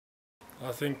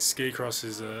I think ski cross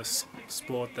is a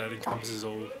sport that encompasses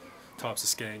all types of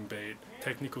skiing, be it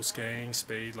technical skiing,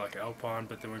 speed like alpine,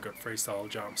 but then we've got freestyle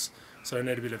jumps. So I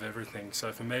need a bit of everything.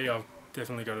 So for me, I've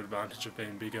definitely got an advantage of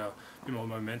being bigger, a bit more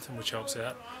momentum, which helps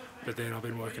out. But then I've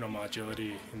been working on my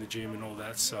agility in the gym and all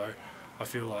that, so I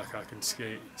feel like I can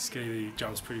ski the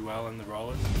jumps pretty well and the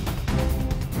rollers.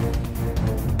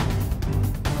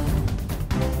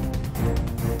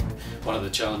 One of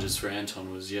the challenges for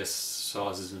Anton was, yes,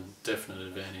 size is a definite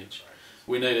advantage.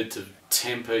 We needed to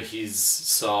temper his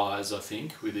size, I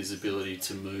think, with his ability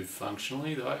to move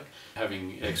functionally, though.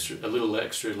 Having a little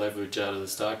extra leverage out of the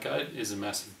start gate is a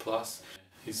massive plus.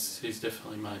 He's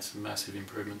definitely made some massive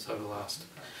improvements over the last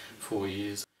 4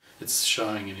 years. It's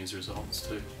showing in his results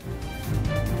too.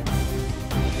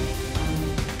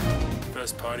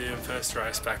 First podium, first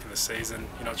race back of the season,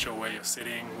 you're not sure where you're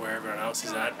sitting, where everyone else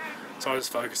is at. So I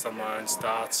just focused on my own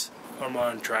starts, on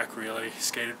my own track really,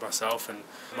 skied it myself and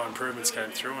my improvements came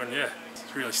through and yeah,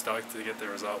 really stoked to get the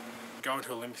result. Going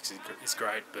to Olympics is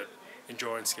great, but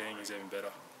enjoying skiing is even better.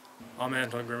 I'm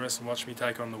Anton Grimus and watch me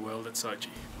take on the world at Sochi.